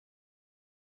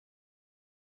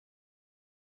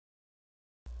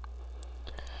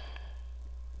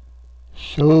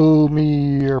Show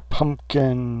me your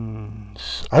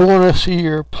pumpkins. I want to see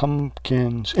your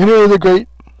pumpkins. Enter the great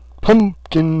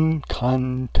pumpkin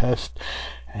contest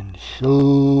and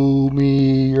show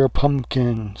me your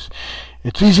pumpkins.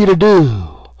 It's easy to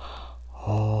do.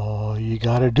 All you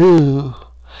gotta do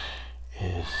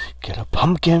is get a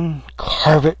pumpkin,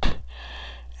 carve it,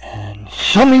 and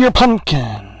show me your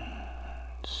pumpkins.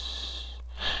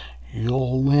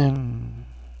 You'll win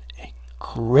a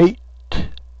great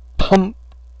pumpkins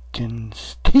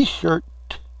t-shirt,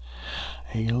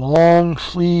 a long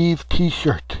sleeve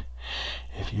t-shirt.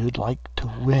 If you'd like to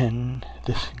win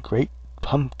this great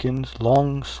pumpkins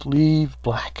long sleeve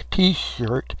black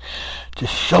t-shirt,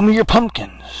 just show me your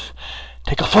pumpkins.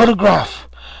 Take a photograph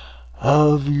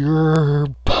of your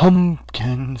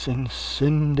pumpkins and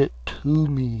send it to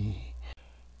me.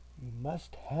 You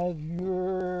must have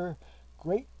your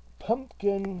great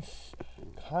pumpkins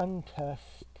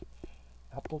contest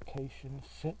application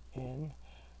sent in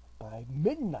by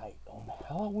midnight on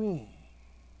Halloween.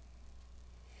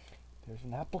 There's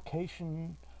an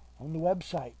application on the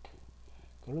website.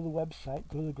 Go to the website,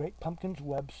 go to the Great Pumpkins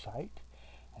website,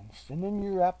 and send in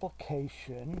your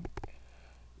application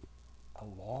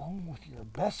along with your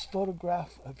best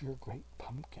photograph of your great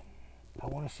pumpkin. I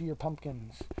want to see your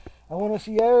pumpkins. I want to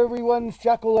see everyone's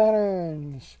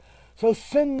jack-o'-lanterns. So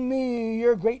send me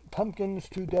your great pumpkins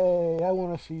today. I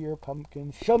want to see your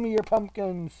pumpkins. Show me your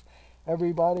pumpkins,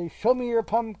 everybody. Show me your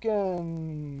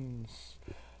pumpkins.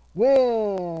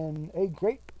 Win a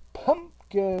great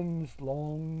pumpkins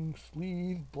long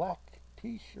sleeve black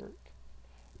t-shirt.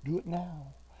 Do it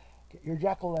now. Get your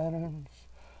jack-o'-lanterns.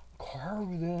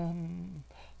 Carve them.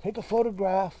 Take a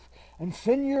photograph and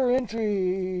send your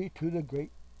entry to the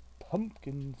Great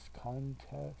Pumpkins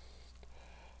contest.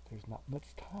 There's not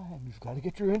much time. You've got to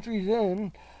get your entries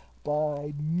in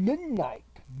by midnight.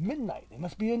 Midnight. They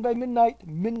must be in by midnight.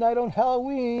 Midnight on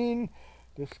Halloween.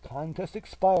 This contest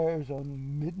expires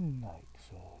on midnight.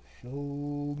 So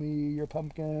show me your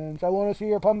pumpkins. I want to see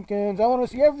your pumpkins. I want to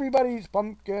see everybody's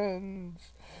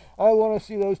pumpkins. I want to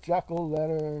see those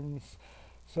jack-o'-lanterns.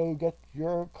 So get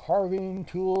your carving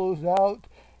tools out.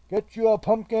 Get you a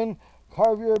pumpkin.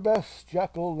 Carve your best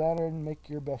jack-o'-lantern. Make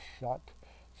your best shot.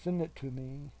 Send it to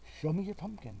me. Show me your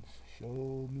pumpkins.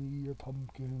 Show me your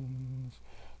pumpkins.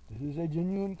 This is a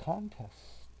genuine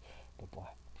contest. The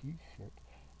black t-shirt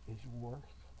is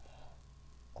worth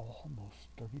almost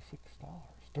 $36.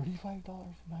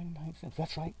 $35.99.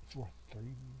 That's right. It's worth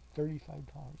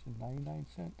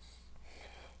 $35.99.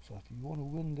 So if you want to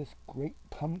win this great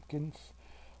pumpkins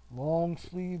long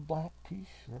sleeve black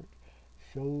t-shirt,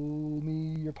 show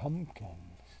me your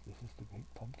pumpkins. This is the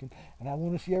great pumpkin, and I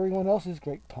want to see everyone else's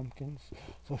great pumpkins.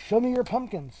 So show me your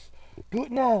pumpkins. Do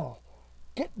it now.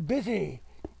 Get busy.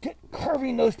 Get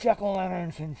carving those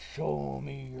jack-o'-lanterns and show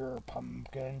me your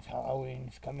pumpkins.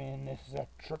 Halloween's coming. This is a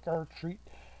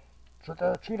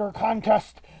trick-or-treater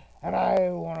contest, and I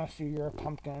want to see your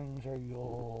pumpkins or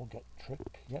you'll get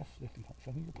tricked. Yes, if you don't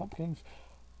show me your pumpkins,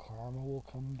 karma will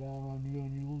come down on you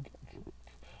and you'll get tricked.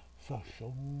 So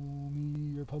show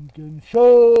me your pumpkins.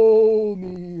 Show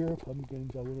me your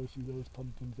pumpkins. I want to see those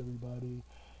pumpkins, everybody.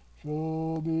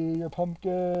 Show me your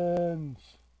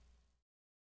pumpkins.